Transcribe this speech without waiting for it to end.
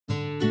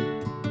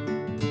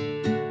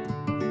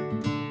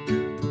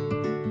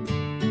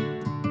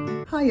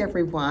Hi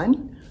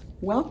everyone,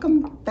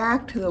 welcome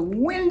back to the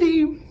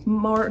windy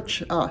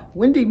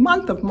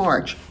month of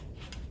March.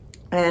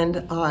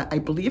 And I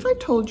believe I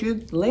told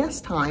you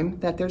last time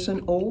that there's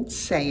an old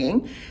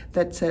saying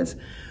that says,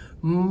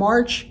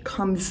 March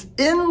comes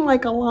in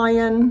like a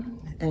lion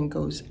and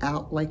goes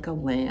out like a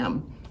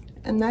lamb.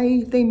 And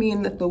they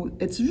mean that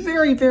it's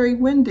very, very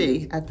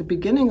windy at the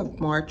beginning of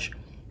March.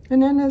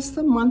 And then as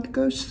the month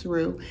goes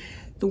through,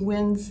 the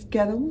winds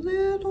get a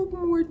little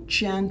more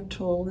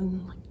gentle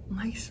and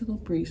nice little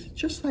breeze,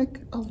 just like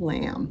a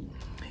lamb.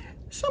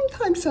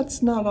 Sometimes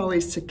that's not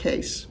always the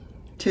case.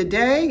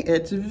 Today,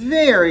 it's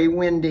very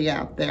windy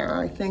out there.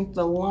 I think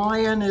the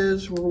lion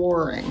is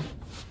roaring.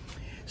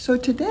 So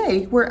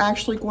today, we're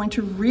actually going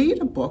to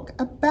read a book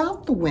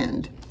about the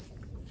wind.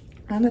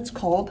 And it's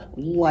called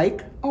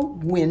Like a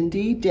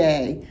Windy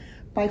Day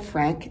by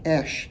Frank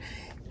Asch.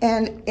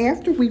 And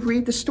after we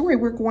read the story,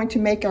 we're going to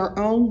make our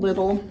own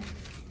little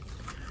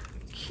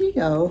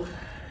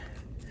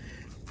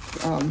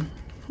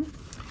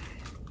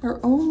our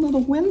own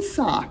little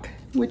windsock,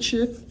 which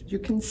if you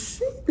can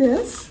see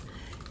this,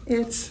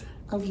 it's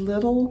a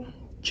little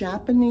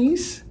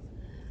Japanese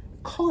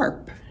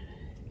carp.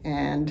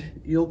 And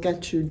you'll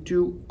get to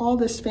do all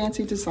this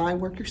fancy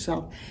design work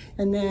yourself.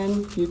 And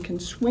then you can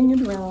swing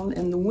it around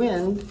and the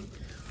wind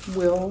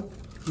will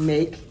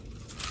make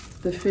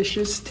the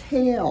fish's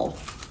tail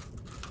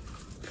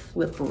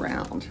flip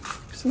around.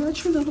 So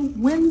that's your little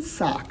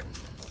windsock.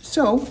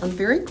 So I'm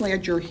very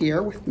glad you're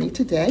here with me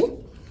today.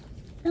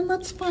 And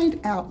let's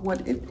find out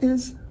what it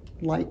is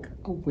like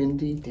a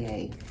windy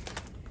day.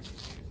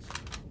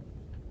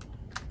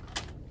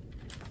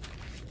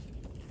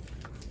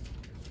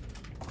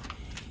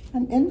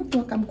 And in the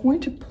book, I'm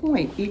going to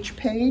point each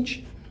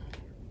page.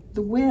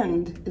 The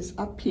wind is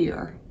up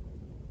here,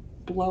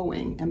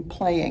 blowing and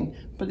playing,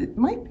 but it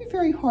might be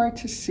very hard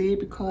to see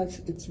because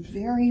it's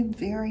very,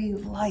 very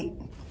light.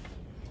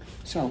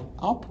 So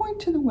I'll point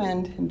to the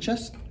wind and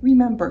just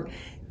remember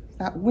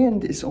that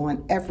wind is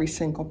on every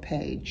single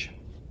page.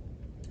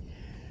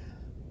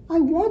 I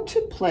want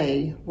to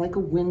play like a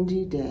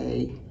windy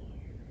day.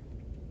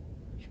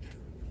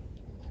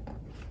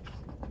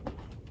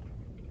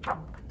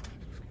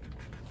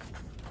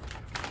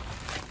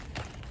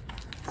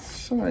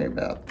 Sorry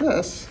about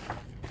this.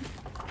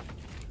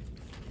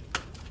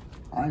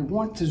 I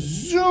want to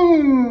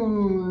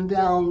zoom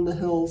down the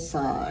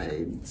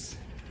hillsides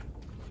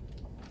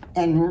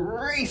and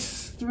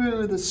race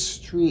through the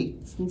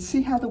streets. And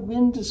see how the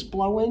wind is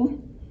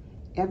blowing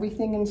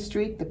everything in the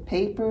street, the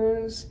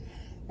papers,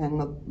 and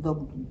the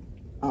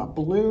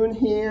balloon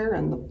here,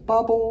 and the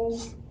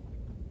bubbles.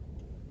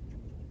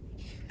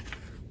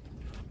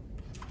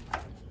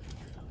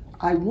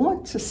 I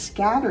want to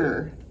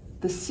scatter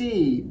the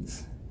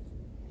seeds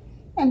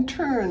and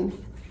turn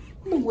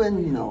the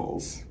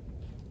windmills.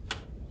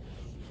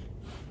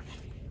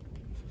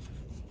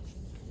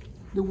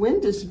 The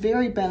wind is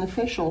very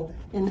beneficial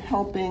in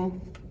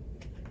helping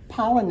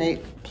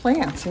pollinate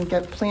plants and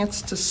get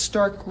plants to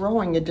start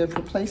growing in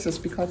different places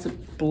because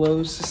it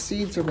blows the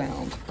seeds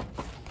around.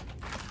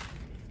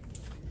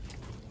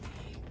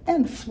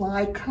 And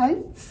fly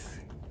kites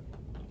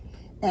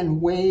and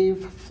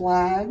wave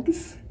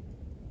flags.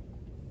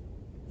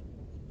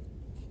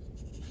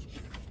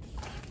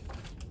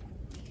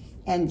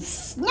 And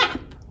snap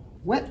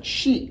wet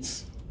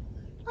sheets.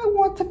 I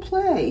want to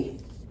play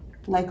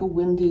like a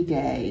windy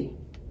day.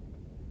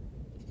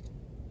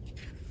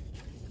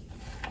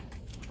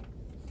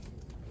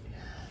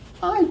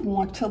 I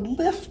want to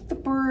lift the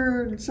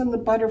birds and the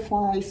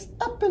butterflies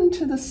up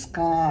into the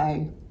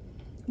sky.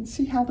 And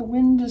see how the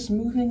wind is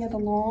moving it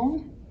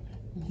along?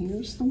 And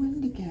here's the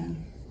wind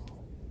again.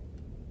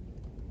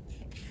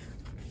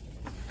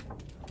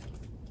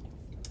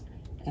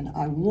 And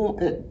I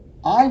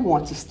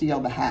want to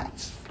steal the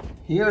hats.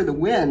 Here the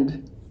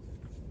wind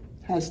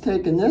has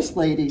taken this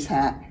lady's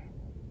hat.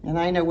 And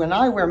I know when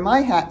I wear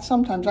my hat,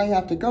 sometimes I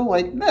have to go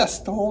like this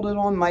to hold it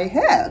on my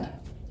head.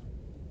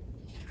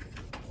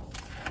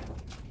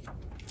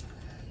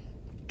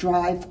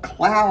 Drive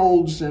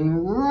clouds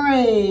and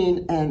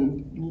rain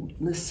and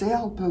the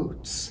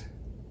sailboats.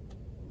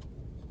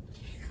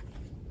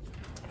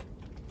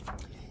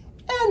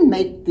 And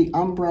make the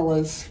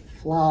umbrellas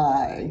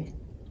fly.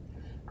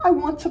 I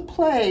want to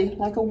play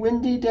like a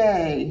windy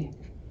day.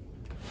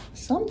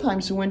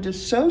 Sometimes the wind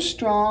is so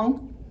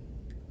strong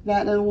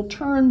that it will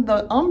turn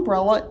the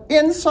umbrella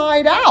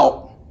inside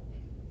out.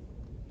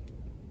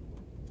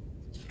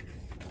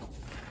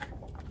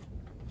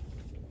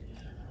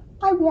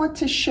 I want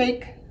to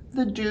shake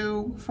the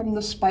dew from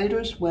the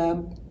spider's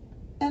web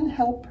and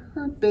help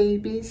her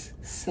babies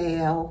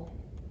sail.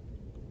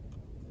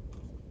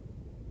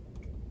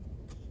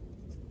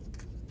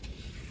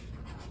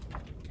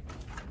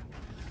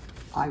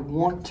 I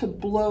want to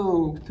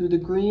blow through the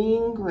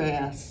green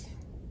grass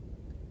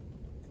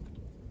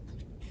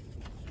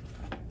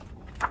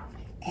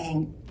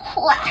and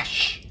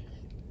crash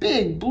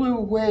big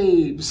blue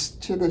waves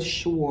to the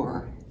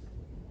shore.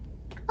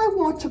 I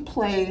want to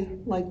play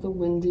like the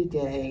windy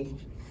day.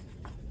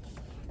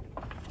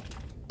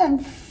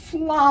 and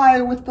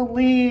fly with the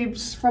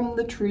leaves from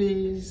the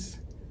trees.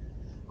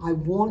 I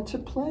want to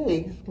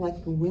play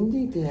like the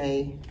windy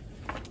day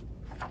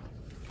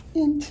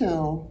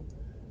until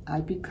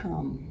I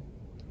become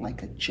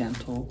like a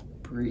gentle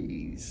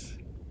breeze.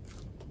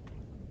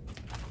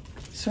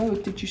 So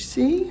did you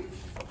see?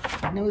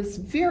 I know it's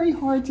very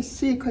hard to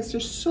see because they're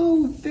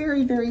so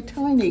very, very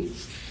tiny.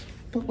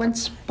 But when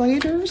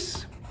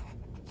spiders,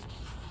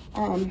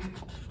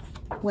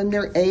 when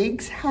their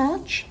eggs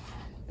hatch,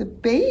 the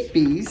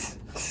babies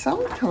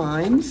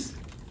sometimes,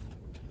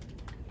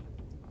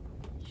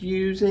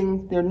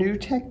 using their new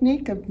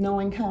technique of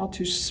knowing how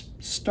to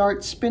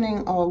start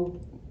spinning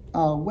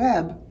a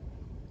web,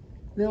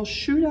 they'll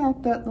shoot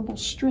out that little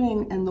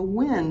string and the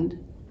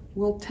wind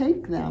will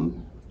take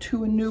them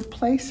to a new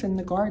place in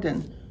the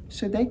garden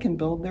so they can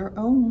build their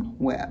own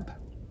web.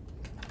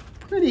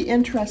 Pretty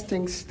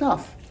interesting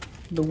stuff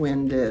the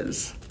wind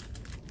is.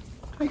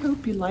 I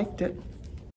hope you liked it.